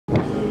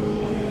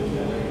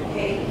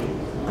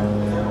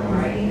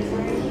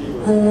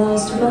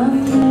lost my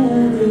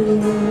mother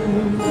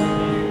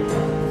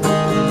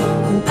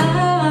when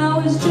I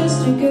was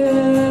just a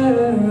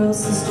girl,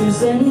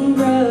 sisters and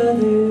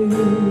brothers,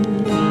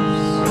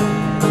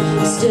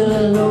 still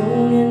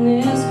alone in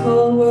this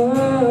cold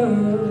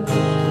world.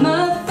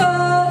 My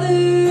father,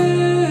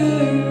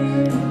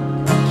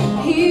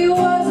 he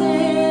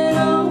wasn't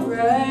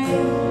alright.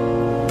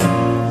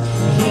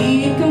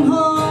 He'd come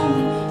home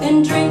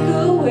and drink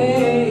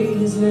away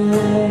his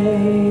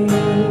night.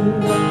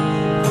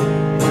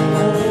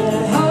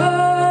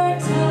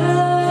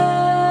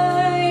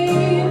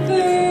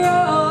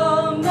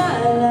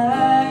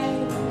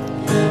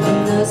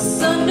 The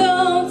sun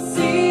don't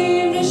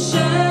seem to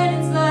shine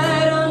its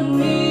light on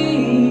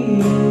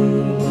me.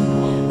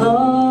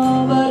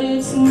 Oh, but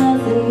it's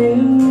nothing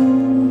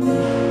new,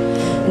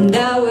 and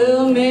I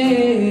will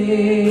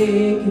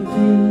make it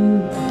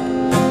through.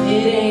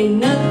 It ain't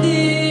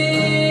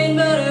nothing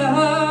but a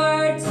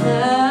hard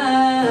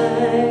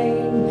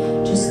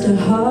time, just a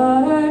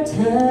hard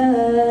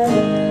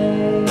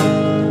time.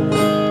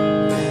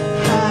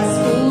 High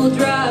school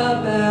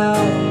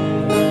dropout.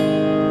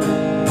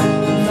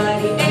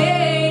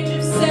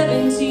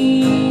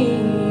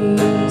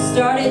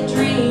 Started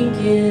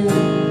drinking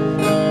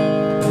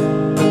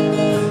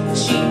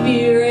cheap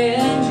beer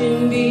and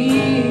Jim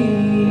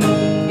Beam.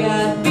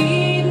 Got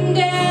beaten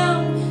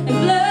down and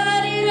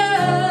bloodied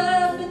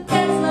up, but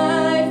that's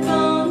life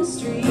on the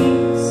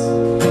streets.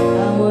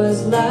 I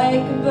was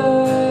like a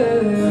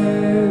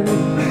bird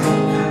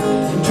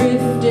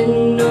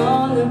drifting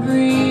on the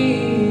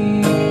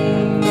breeze.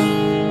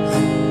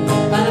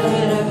 I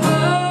had a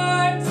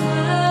hard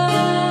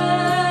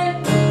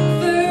time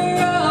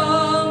for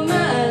all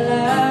my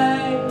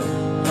life.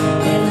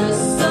 The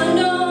sun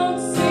don't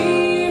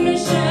seem to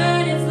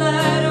shine its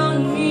light on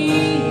me.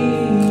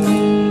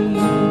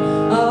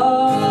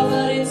 Oh,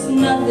 but it's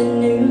nothing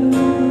new,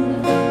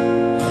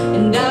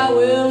 and I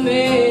will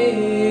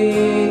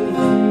make it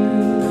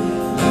through.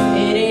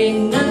 It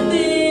ain't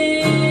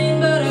nothing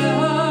but a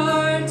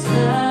hard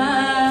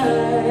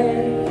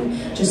time,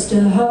 just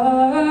a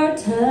hard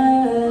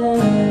time.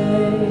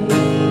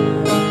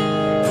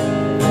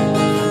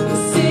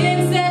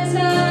 Since that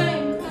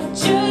time, I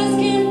just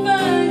can't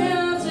find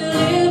out to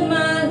live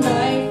my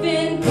life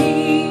in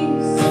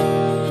peace.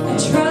 I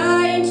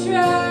try and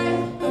try,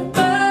 but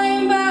by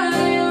and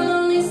by I'll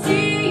only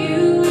see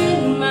you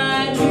in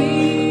my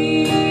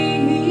dreams.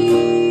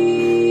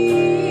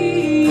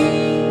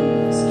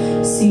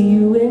 See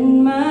you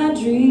in my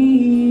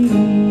dreams.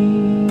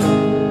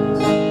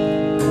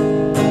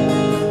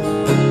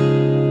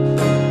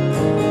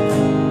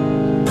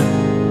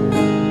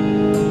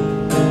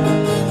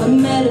 I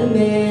met a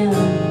man,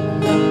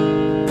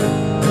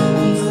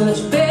 he's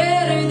much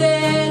better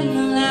than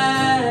the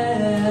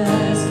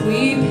last.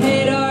 We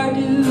paid our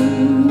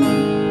dues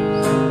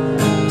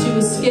to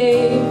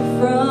escape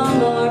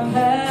from our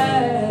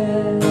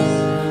past.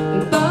 We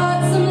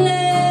bought some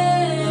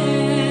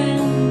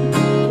land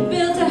and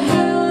built a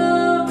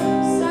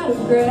house out of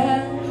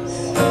grass.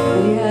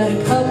 We had a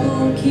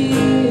couple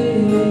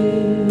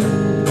kids,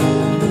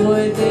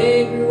 boy,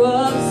 they grew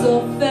up so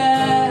fast.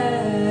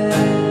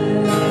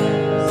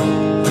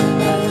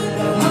 I had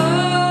a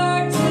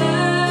hard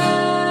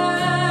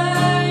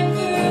time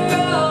for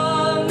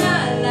all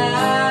my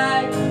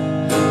life,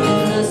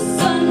 and the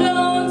sun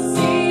don't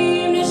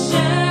seem to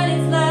shine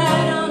its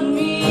light on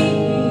me.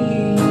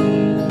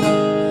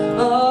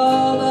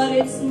 Oh, but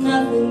it's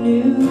nothing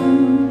new,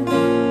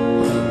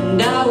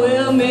 and I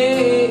will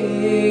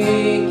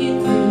make it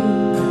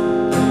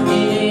through.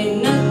 It ain't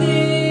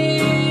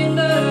nothing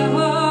but a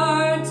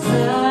hard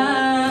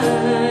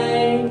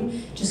time,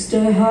 just a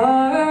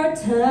hard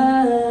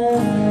time.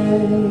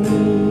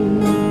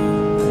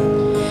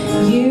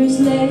 Years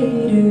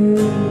later,